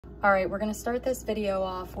All right, we're gonna start this video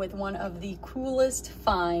off with one of the coolest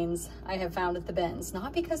finds I have found at the bins.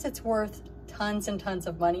 Not because it's worth tons and tons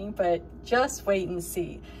of money, but just wait and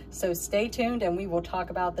see. So stay tuned and we will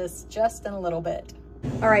talk about this just in a little bit.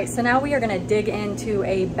 All right, so now we are gonna dig into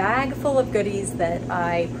a bag full of goodies that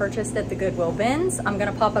I purchased at the Goodwill bins. I'm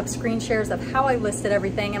gonna pop up screen shares of how I listed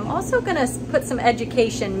everything. I'm also gonna put some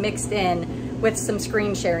education mixed in with some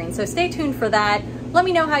screen sharing. So stay tuned for that. Let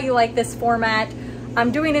me know how you like this format.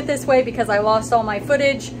 I'm doing it this way because I lost all my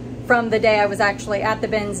footage from the day I was actually at the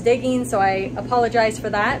bins digging, so I apologize for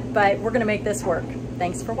that, but we're gonna make this work.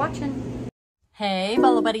 Thanks for watching. Hey,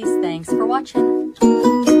 Bolo buddies, thanks for watching. Full-time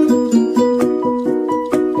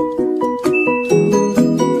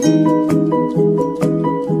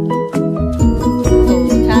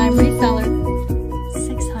reseller.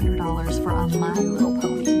 $600 for a My Little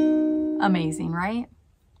Pony. Amazing, right?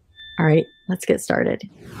 All right, let's get started.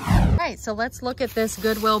 All right, so let's look at this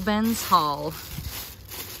Goodwill bins haul.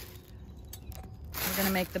 We're gonna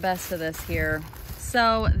make the best of this here.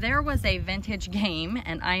 So there was a vintage game,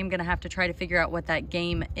 and I am gonna have to try to figure out what that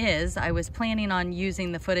game is. I was planning on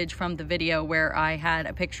using the footage from the video where I had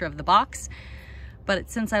a picture of the box, but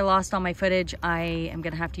since I lost all my footage, I am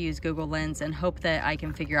gonna have to use Google Lens and hope that I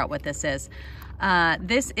can figure out what this is.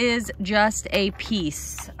 This is just a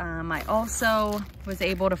piece. I also was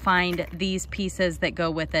able to find these pieces that go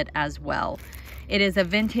with it as well. It is a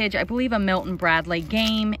vintage, I believe, a Milton Bradley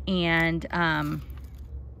game, and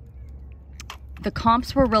the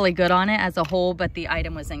comps were really good on it as a whole, but the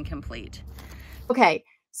item was incomplete. Okay,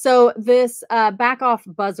 so this back off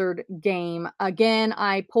buzzard game, again,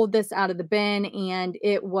 I pulled this out of the bin and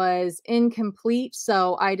it was incomplete.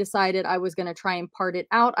 So I decided I was going to try and part it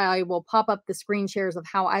out. I will pop up the screen shares of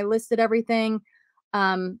how I listed everything.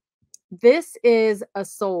 This is a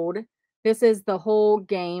sold. This is the whole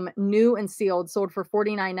game, new and sealed, sold for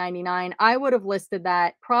 $49.99. I would have listed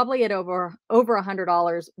that probably at over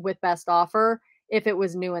 $100 with best offer if it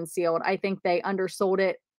was new and sealed. I think they undersold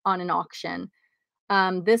it on an auction.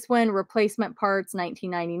 This one, replacement parts,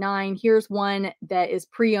 $19.99. Here's one that is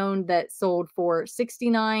pre-owned that sold for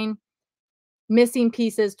 $69. Missing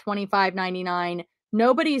pieces, $25.99.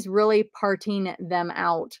 Nobody's really parting them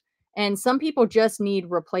out. And some people just need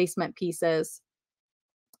replacement pieces.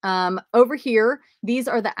 Over here, these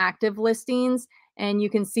are the active listings. And you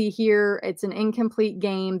can see here, it's an incomplete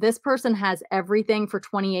game. This person has everything for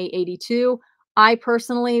 $28.82. I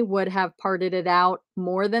personally would have parted it out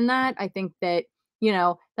more than that. I think that, you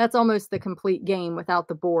know, that's almost the complete game without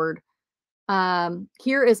the board.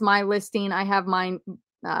 Here is my listing. I have mine,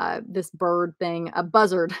 this bird thing, a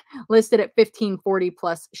buzzard, listed at $15.40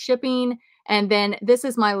 plus shipping. And then this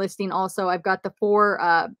is my listing also. I've got the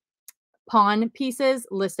 4 pawn pieces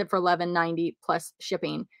listed for $11.90 plus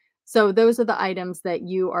shipping. So those are the items that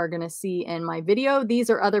you are going to see in my video. These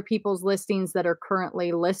are other people's listings that are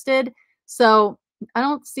currently listed. So I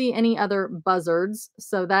don't see any other buzzards.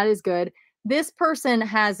 So that is good. This person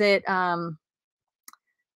has it,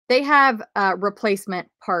 they have replacement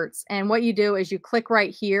parts. And what you do is you click right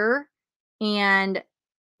here and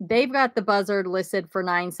they've got the buzzard listed for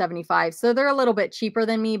 $9.75. So they're a little bit cheaper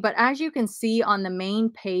than me. But as you can see on the main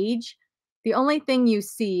page, the only thing you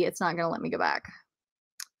see, it's not going to let me go back.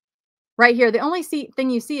 Right here, the only thing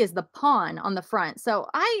you see is the pawn on the front. So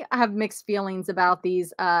I have mixed feelings about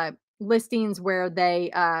these listings where they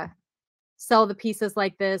sell the pieces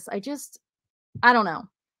like this. I don't know.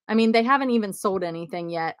 I mean, they haven't even sold anything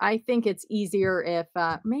yet. I think it's easier if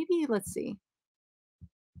maybe, let's see.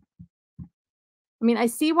 I mean, I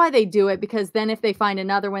see why they do it, because then if they find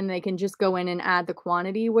another one, they can just go in and add the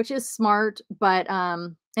quantity, which is smart. But,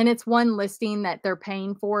 and it's one listing that they're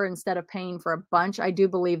paying for instead of paying for a bunch. I do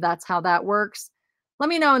believe that's how that works. Let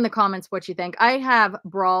me know in the comments what you think. I have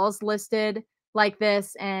brawls listed like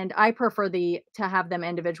this, and I prefer to have them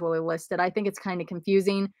individually listed. I think it's kind of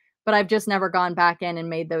confusing, but I've just never gone back in and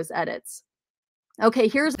made those edits. Okay,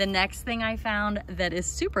 here's the next thing I found that is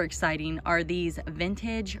super exciting are these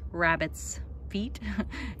vintage rabbit's feet,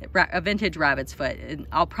 a vintage rabbit's foot. And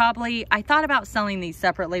I thought about selling these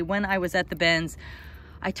separately. When I was at the bins,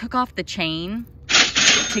 I took off the chain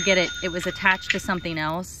to get it. It was attached to something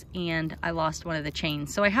else and I lost one of the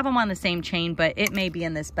chains. So I have them on the same chain, but it may be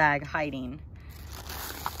in this bag hiding.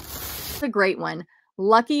 It's a great one.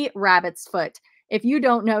 Lucky rabbit's foot. If you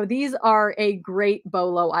don't know, these are a great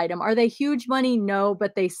Bolo item. Are they huge money? No,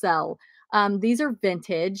 but they sell. These are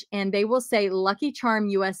vintage, and they will say Lucky Charm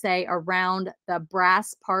USA around the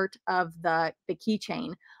brass part of the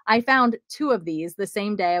keychain. I found 2 of these the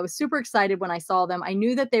same day. I was super excited when I saw them. I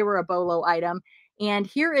knew that they were a Bolo item, and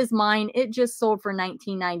here is mine. It just sold for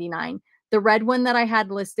 $19.99. The red one that I had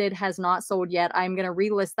listed has not sold yet. I'm going to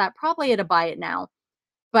relist that probably at a buy it now.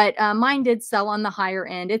 But mine did sell on the higher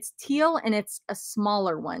end. It's teal and it's a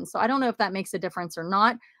smaller one. So I don't know if that makes a difference or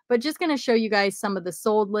not, but just going to show you guys some of the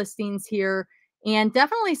sold listings here, and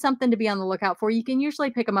definitely something to be on the lookout for. You can usually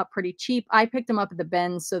pick them up pretty cheap. I picked them up at the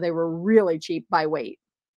bins, so they were really cheap by weight.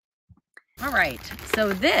 All right,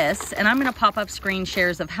 so this, and I'm going to pop up screen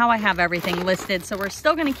shares of how I have everything listed. So we're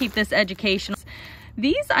still going to keep this educational.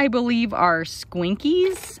 These, I believe, are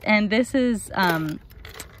Squinkies, and this is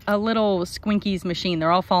a little Squinkies machine.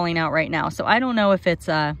 They're all falling out right now. So I don't know if it's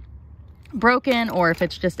broken or if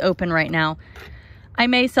it's just open right now. I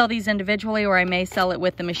may sell these individually or I may sell it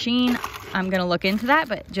with the machine. I'm going to look into that,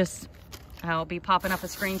 but just I'll be popping up a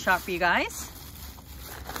screenshot for you guys.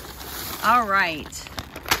 All right.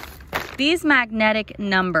 These magnetic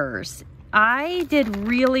numbers. I did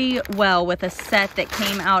really well with a set that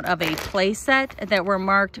came out of a play set that were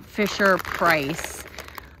marked Fisher Price.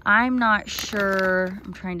 I'm not sure,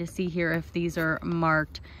 I'm trying to see here if these are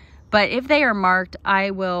marked, but if they are marked,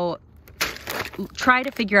 I will try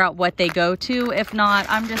to figure out what they go to. If not,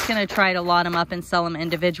 I'm just going to try to lot them up and sell them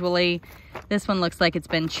individually. This one looks like it's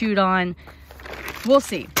been chewed on. We'll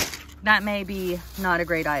see. That may be not a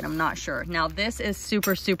great item, not sure. Now this is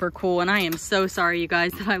super, super cool, and I am so sorry, you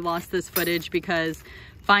guys, that I lost this footage because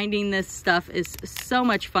finding this stuff is so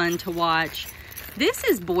much fun to watch. This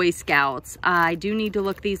is Boy Scouts. I do need to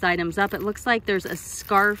look these items up. It looks like there's a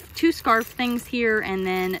scarf, 2 scarf things here, and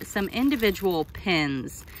then some individual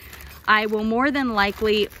pins. I will more than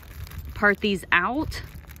likely part these out,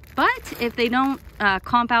 but if they don't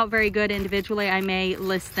comp out very good individually, I may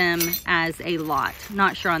list them as a lot.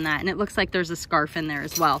 Not sure on that. And it looks like there's a scarf in there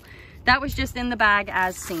as well. That was just in the bag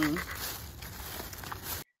as seen.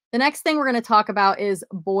 The next thing we're going to talk about is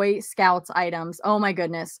Boy Scouts items. Oh my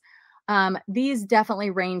goodness. These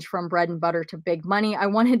definitely range from bread and butter to big money. I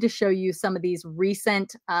wanted to show you some of these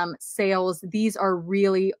recent sales. These are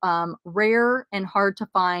really rare and hard to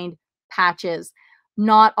find patches.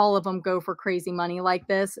 Not all of them go for crazy money like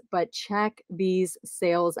this, but check these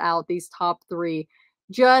sales out. These top 3,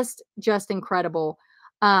 just incredible.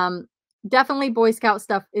 Definitely Boy Scout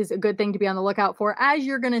stuff is a good thing to be on the lookout for. As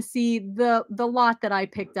you're going to see, the lot that I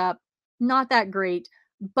picked up, not that great,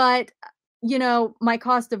 but you know, my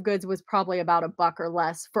cost of goods was probably about $1 or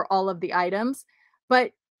less for all of the items,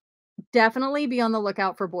 but definitely be on the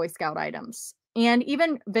lookout for Boy Scout items and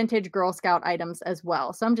even vintage Girl Scout items as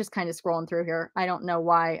well. So I'm just kind of scrolling through here. I don't know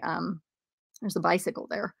why there's a bicycle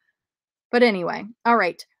there, but anyway. All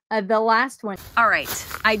right. The last one. All right.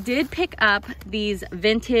 I did pick up these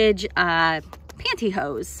vintage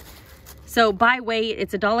pantyhose. So by weight,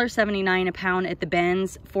 it's $1.79 a pound at the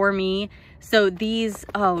bins for me. So these,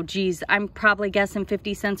 oh geez, I'm probably guessing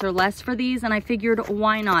 50 cents or less for these. And I figured,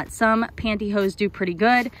 why not? Some pantyhose do pretty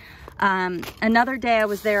good. Another day I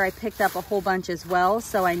was there, I picked up a whole bunch as well.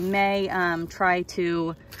 So I may try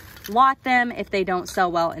to lot them if they don't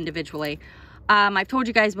sell well individually. I've told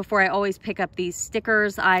you guys before, I always pick up these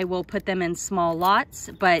stickers. I will put them in small lots,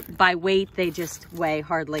 but by weight, they just weigh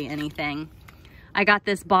hardly anything. I got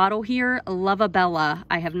this bottle here, Lovabella.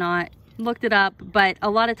 I have not looked it up, but a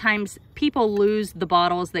lot of times people lose the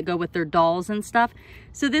bottles that go with their dolls and stuff.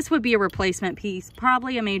 So this would be a replacement piece,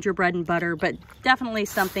 probably a major bread and butter, but definitely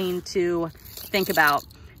something to think about.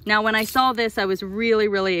 Now, when I saw this, I was really,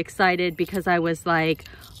 really excited because I was like,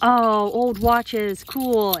 oh, old watches,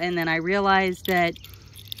 cool. And then I realized that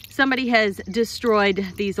somebody has destroyed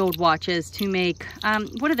these old watches to make,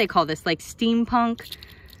 what do they call this? Like steampunk?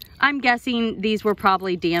 I'm guessing these were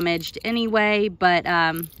probably damaged anyway, but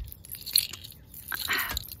I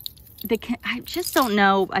just don't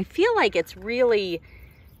know. I feel like it's really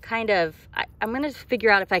kind of, I'm going to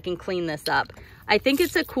figure out if I can clean this up. I think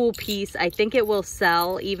it's a cool piece. I think it will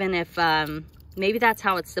sell, even if maybe that's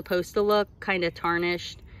how it's supposed to look, kind of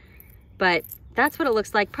tarnished. But that's what it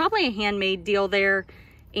looks like. Probably a handmade deal there,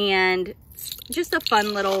 and just a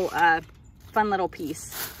fun little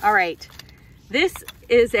piece. All right, this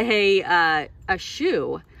is a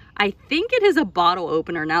shoe. I think it is a bottle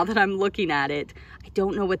opener now that I'm looking at it. I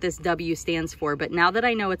don't know what this W stands for, but now that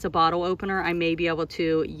I know it's a bottle opener, I may be able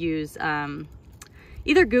to use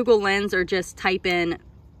either Google Lens or just type in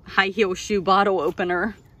high heel shoe bottle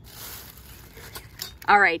opener.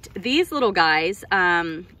 All right, these little guys,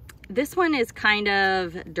 this one is kind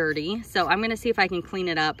of dirty, so I'm gonna see if I can clean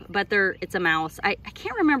it up, but it's a mouse. I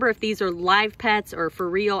can't remember if these are live pets or for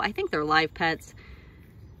real. I think they're live pets.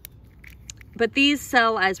 But these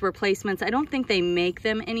sell as replacements. I don't think they make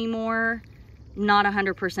them anymore. Not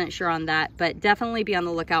 100% sure on that, but definitely be on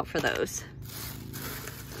the lookout for those.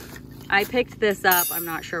 I picked this up. I'm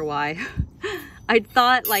not sure why. I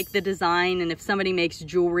thought like the design, and if somebody makes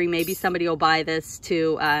jewelry, maybe somebody will buy this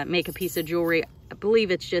to make a piece of jewelry. I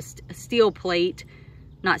believe it's just a steel plate,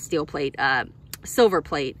 not steel plate, silver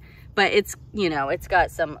plate, but it's, you know, it's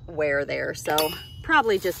got some wear there. So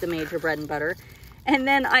probably just a major bread and butter. And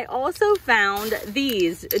then I also found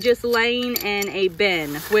these just laying in a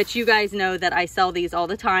bin, which you guys know that I sell these all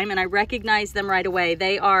the time, and I recognize them right away.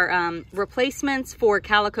 They are replacements for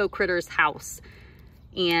Calico Critter's house,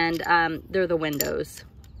 and they're the windows.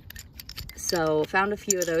 So found a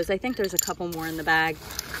few of those. I think there's a couple more in the bag.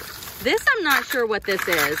 This, I'm not sure what this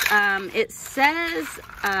is. It says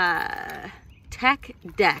Tech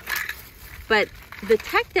Deck, but the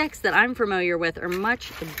Tech Decks that I'm familiar with are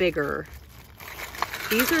much bigger.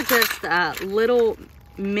 These are just little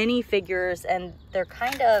mini figures, and they're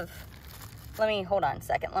kind of, hold on a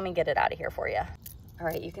second. Let me get it out of here for you. All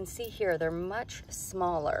right, you can see here, they're much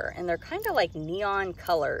smaller, and they're kind of like neon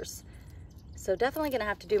colors. So definitely gonna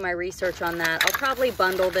have to do my research on that. I'll probably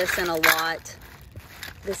bundle this in a lot.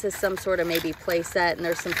 This is some sort of maybe play set, and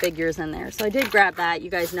there's some figures in there. So I did grab that. You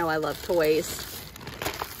guys know I love toys.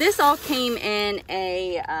 This all came in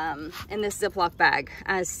a in this Ziploc bag,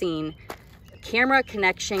 as seen. Camera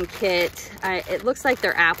connection kit. It looks like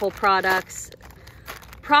they're Apple products.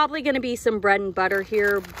 Probably going to be some bread and butter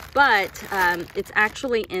here, but it's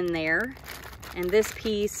actually in there. And this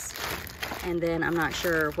piece, and then I'm not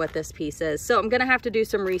sure what this piece is. So I'm going to have to do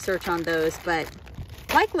some research on those, but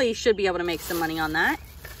likely should be able to make some money on that.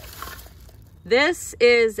 This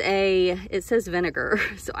is it says vinegar,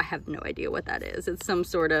 so I have no idea what that is. It's some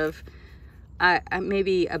sort of,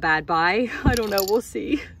 maybe a bad buy. I don't know, we'll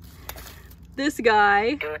see. This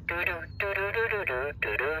guy,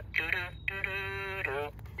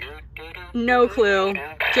 no clue,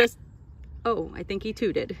 just, oh, I think he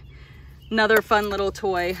tooted. Another fun little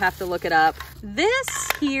toy, have to look it up.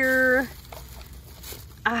 This here,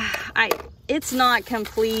 it's not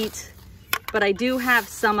complete, but I do have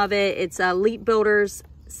some of it. It's Leap Builders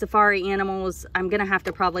Safari Animals. I'm gonna have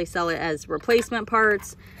to probably sell it as replacement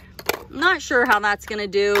parts. Not sure how that's gonna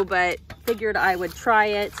do, but figured I would try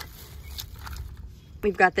it.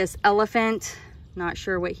 We've got this elephant, not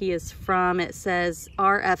sure what he is from. It says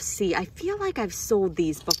RFC. I feel like I've sold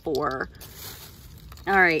these before.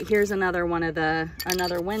 All right, here's another one of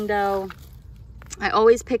another window. I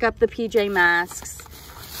always pick up the PJ Masks.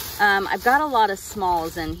 I've got a lot of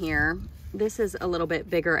smalls in here. This is a little bit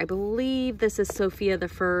bigger. I believe this is Sophia the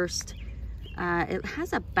First. It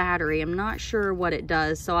has a battery. I'm not sure what it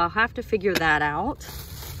does, so I'll have to figure that out.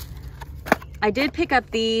 I did pick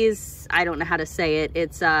up these, I don't know how to say it.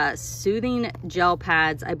 It's soothing gel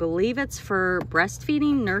pads. I believe it's for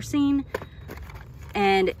breastfeeding, nursing,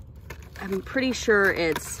 and I'm pretty sure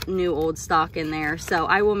it's new old stock in there. So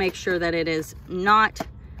I will make sure that it is not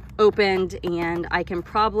opened, and I can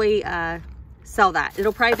probably sell that.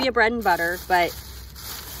 It'll probably be a bread and butter, but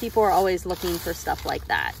people are always looking for stuff like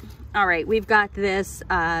that. All right, we've got this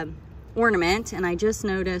ornament, and I just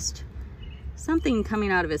noticed something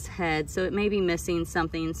coming out of his head, so it may be missing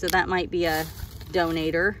something, so that might be a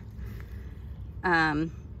donator.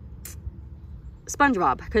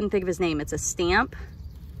 SpongeBob, I couldn't think of his name. It's a stamp,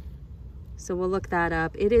 so we'll look that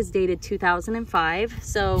up. It is dated 2005,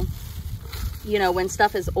 so you know, when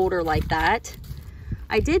stuff is older like that.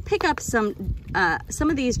 I did pick up some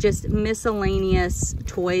of these just miscellaneous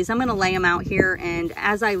toys. I'm gonna lay them out here, and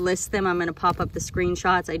as I list them, I'm gonna pop up the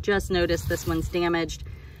screenshots. I just noticed this one's damaged,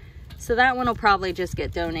 so that one will probably just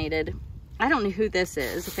get donated. I don't know who this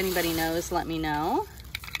is. If anybody knows, let me know.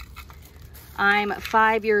 I'm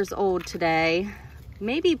 5 years old today.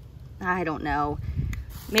 Maybe, I don't know.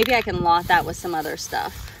 Maybe I can lot that with some other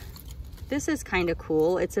stuff. This is kind of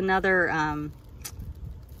cool. It's another,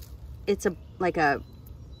 it's like a,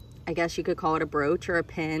 I guess you could call it a brooch or a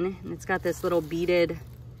pin. And it's got this little beaded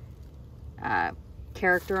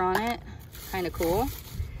character on it. Kind of cool.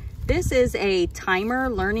 This is a timer,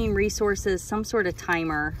 learning resources, some sort of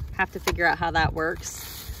timer. Have to figure out how that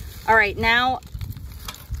works. All right, now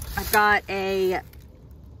I've got a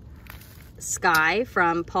Sky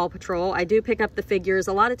from Paw Patrol. I do pick up the figures.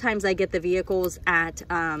 A lot of times I get the vehicles at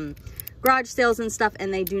garage sales and stuff,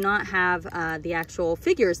 and they do not have the actual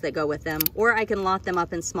figures that go with them, or I can lot them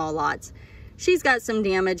up in small lots. She's got some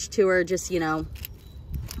damage to her, just, you know,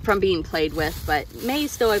 from being played with, but may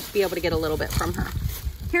still be able to get a little bit from her.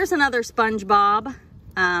 Here's another SpongeBob.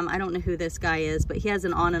 I don't know who this guy is, but he has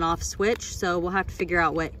an on and off switch, so we'll have to figure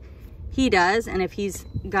out what he does and if he's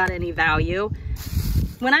got any value.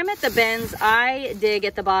 When I'm at the bins, I dig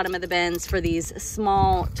at the bottom of the bins for these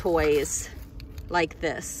small toys like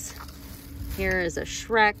this. Here is a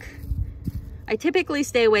Shrek. I typically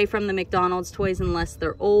stay away from the McDonald's toys unless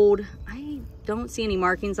they're old. I don't see any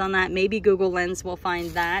markings on that. Maybe Google Lens will find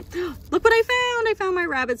that. Look what I found. I found my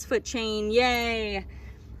rabbit's foot chain. Yay.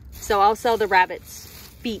 So I'll sell the rabbit's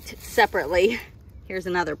feet separately. Here's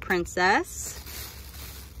another princess.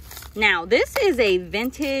 Now, this is a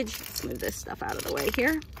vintage, let's move this stuff out of the way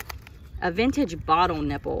here. A vintage bottle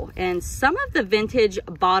nipple. And some of the vintage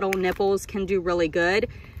bottle nipples can do really good.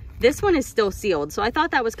 This one is still sealed, so I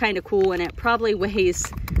thought that was kind of cool, and it probably weighs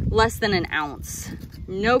less than an ounce.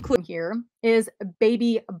 No clue. Here is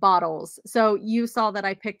baby bottles. So you saw that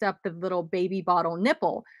I picked up the little baby bottle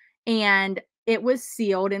nipple, and it was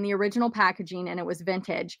sealed in the original packaging, and it was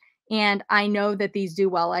vintage. And I know that these do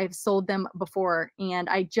well. I've sold them before, and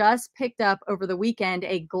I just picked up over the weekend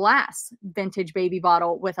a glass vintage baby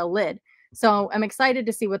bottle with a lid. So I'm excited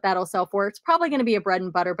to see what that'll sell for. It's probably going to be a bread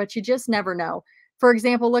and butter, but you just never know. For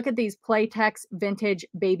example, look at these Playtex vintage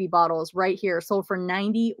baby bottles right here, sold for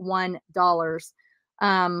 $91,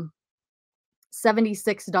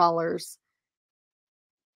 $76.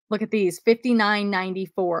 Look at these,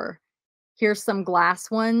 $59.94. Here's some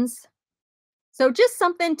glass ones. So just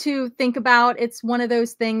something to think about. It's one of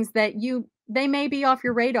those things that they may be off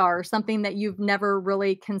your radar, or something that you've never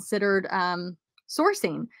really considered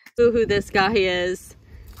sourcing. Who this guy is.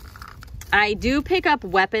 I do pick up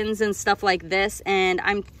weapons and stuff like this, and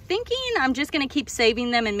I'm thinking I'm just going to keep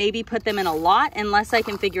saving them and maybe put them in a lot unless I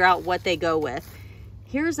can figure out what they go with.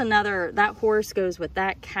 Here's another, that horse goes with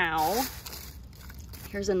that cow.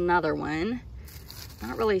 Here's another one.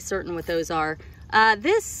 Not really certain what those are.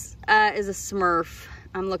 This is a Smurf.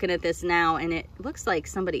 I'm looking at this now, and it looks like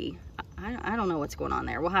somebody, I don't know what's going on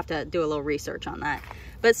there. We'll have to do a little research on that.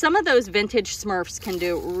 But some of those vintage Smurfs can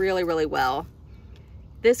do really, really well.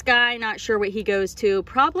 This guy, not sure what he goes to.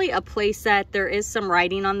 Probably a play set. There is some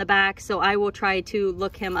writing on the back, so I will try to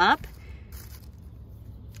look him up.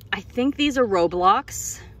 I think these are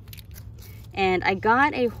Roblox. And I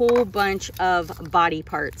got a whole bunch of body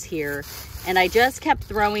parts here, and I just kept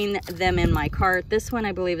throwing them in my cart. This one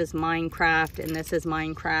I believe is Minecraft, and this is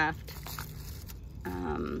Minecraft.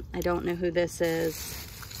 I don't know who this is.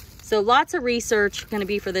 So lots of research going to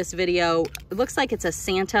be for this video. It looks like it's a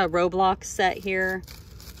Santa Roblox set here.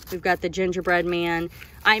 We've got the gingerbread man.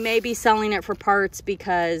 I may be selling it for parts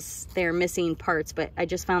because they're missing parts, but I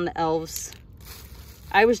just found the elves.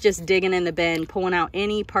 I was just digging in the bin, pulling out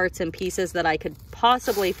any parts and pieces that I could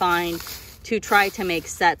possibly find to try to make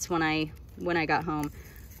sets when I got home.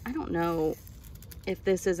 I don't know if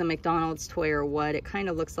this is a McDonald's toy or what. It kind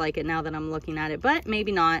of looks like it now that I'm looking at it, but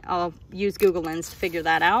maybe not. I'll use Google Lens to figure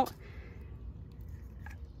that out.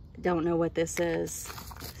 Don't know what this is.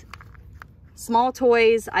 Small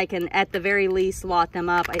toys, I can at the very least lot them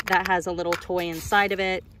up. That has a little toy inside of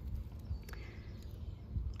it.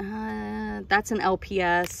 That's an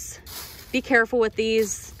LPS. Be careful with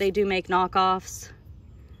these. They do make knockoffs.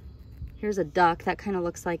 Here's a duck. That kind of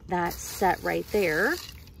looks like that set right there.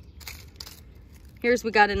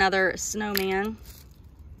 We got another snowman.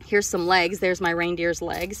 Here's some legs. There's my reindeer's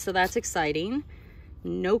legs. So that's exciting.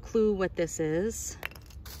 No clue what this is.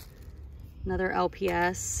 Another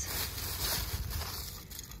LPS.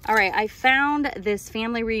 All right, I found this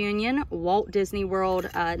family reunion, Walt Disney World,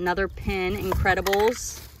 another pin,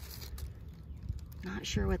 Incredibles. Not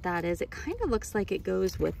sure what that is. It kind of looks like it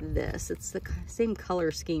goes with this. It's the same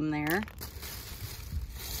color scheme there.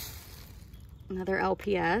 Another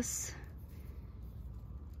LPS.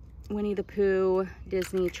 Winnie the Pooh,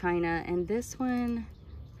 Disney, China, and this one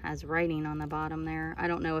has writing on the bottom there. I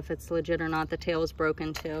don't know if it's legit or not. The tail is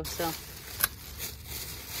broken too, so.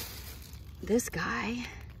 This guy,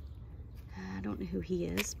 I don't know who he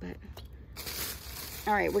is, but.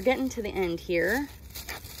 All right, we're getting to the end here.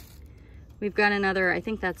 We've got another, I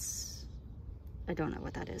think that's, I don't know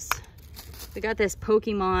what that is. We got this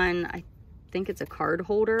Pokemon, I think it's a card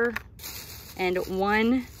holder, and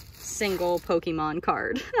one single Pokemon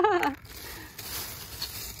card.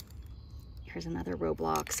 Here's another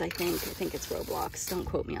Roblox, I think it's Roblox. Don't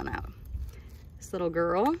quote me on that. This little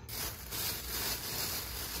girl.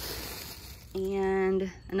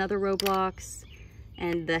 And another Roblox,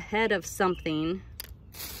 and the head of something.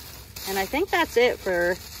 And I think that's it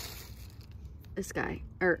for this guy,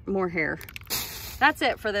 or more hair. That's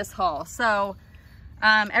it for this haul. So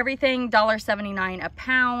everything $1.79 a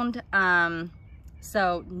pound.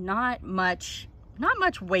 So not much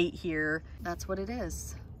weight here. That's what it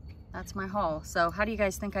is. That's my haul. So how do you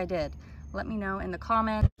guys think I did? Let me know in the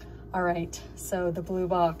comments. All right, so the blue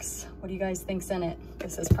box, what do you guys think's in it?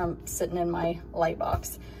 This is from sitting in my light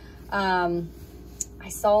box. I I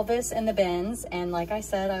saw this in the bins, and like I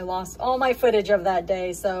said, I lost all my footage of that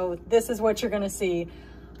day, so this is what you're gonna see.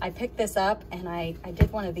 I picked this up and I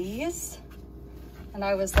did one of these, and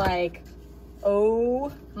I was like,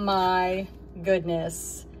 oh my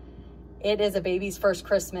goodness. It is a baby's first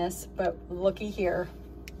Christmas, but looky here.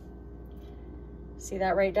 See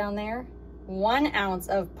that right down there? 1 ounce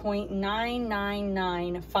of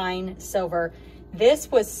 0.999 fine silver.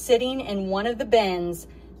 This was sitting in one of the bins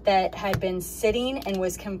that had been sitting and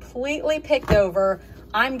was completely picked over.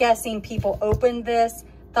 I'm guessing people opened this,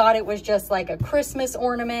 thought it was just like a Christmas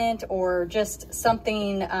ornament or just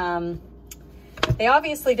something. They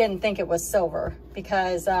obviously didn't think it was silver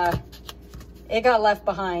because it got left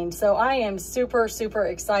behind. So I am super, super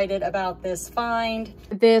excited about this find.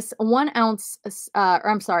 This 1 ounce, it's a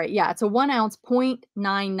 1 ounce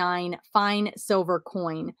 0.99 fine silver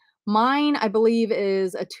coin. Mine, I believe,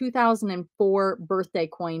 is a 2004 birthday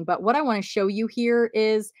coin. But what I want to show you here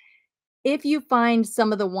is if you find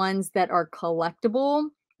some of the ones that are collectible,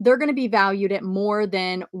 they're going to be valued at more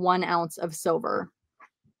than 1 ounce of silver.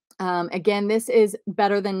 Again, this is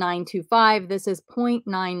better than 925. This is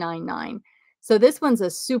 0.999. So this one's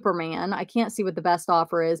a Superman. I can't see what the best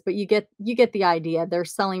offer is, but you get the idea. They're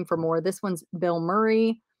selling for more. This one's Bill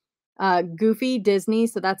Murray, Goofy Disney.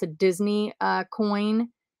 So that's a Disney coin.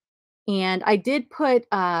 And I did put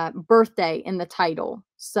birthday in the title.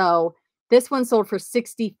 So this one sold for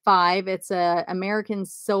 $65. It's a American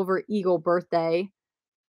Silver Eagle birthday.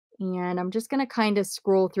 And I'm just going to kind of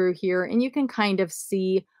scroll through here, and you can kind of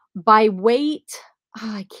see by weight.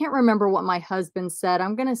 I can't remember what my husband said.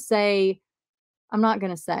 I'm not going to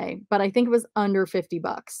say, but I think it was under 50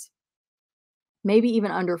 bucks, maybe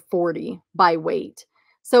even under 40 by weight.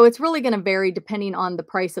 So it's really going to vary depending on the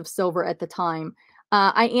price of silver at the time.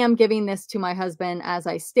 I am giving this to my husband, as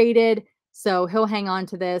I stated, so he'll hang on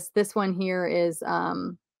to this. This one here is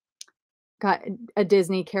got a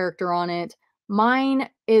Disney character on it. Mine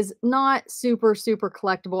is not super, super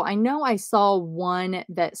collectible. I know I saw one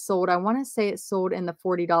that sold. I want to say it sold in the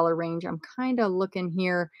 $40 range. I'm kind of looking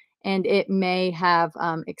here, and it may have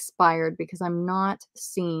expired because I'm not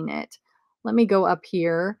seeing it. Let me go up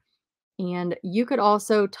here, and you could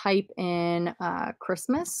also type in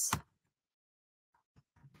Christmas.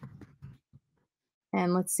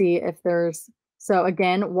 And let's see if there's, so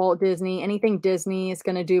again, Walt Disney, anything Disney is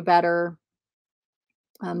going to do better.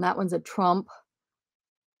 That one's a Trump,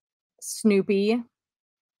 Snoopy.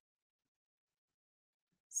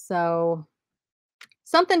 So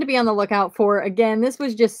something to be on the lookout for. Again, this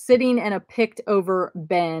was just sitting in a picked over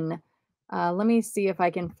bin. Let me see if I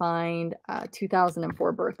can find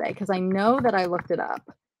 2004 birthday, because I know that I looked it up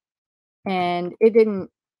and it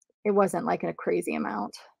wasn't like a crazy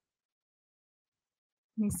amount.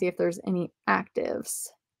 Let me see if there's any actives.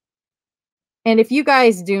 And if you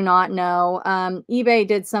guys do not know, eBay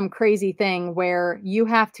did some crazy thing where you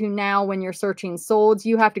have to now, when you're searching solds,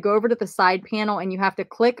 you have to go over to the side panel and you have to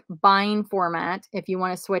click buying format if you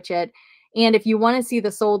want to switch it. And if you want to see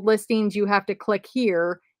the sold listings, you have to click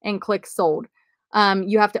here and click sold.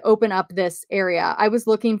 You have to open up this area. I was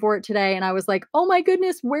looking for it today and I was like, oh my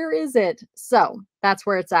goodness, where is it? So that's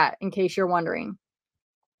where it's at, in case you're wondering.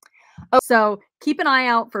 So keep an eye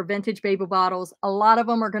out for vintage baby bottles. A lot of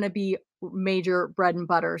them are going to be major bread and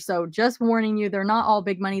butter. So just warning you, they're not all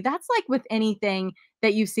big money. That's like with anything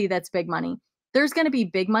that you see that's big money. There's going to be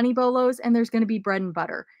big money bolos and there's going to be bread and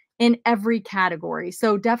butter in every category.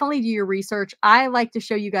 So definitely do your research. I like to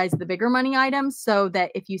show you guys the bigger money items so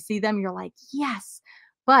that if you see them, you're like, yes,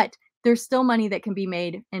 but there's still money that can be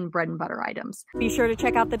made in bread and butter items. Be sure to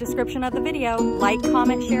check out the description of the video. Like,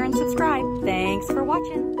 comment, share, and subscribe. Thanks for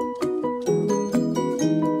watching.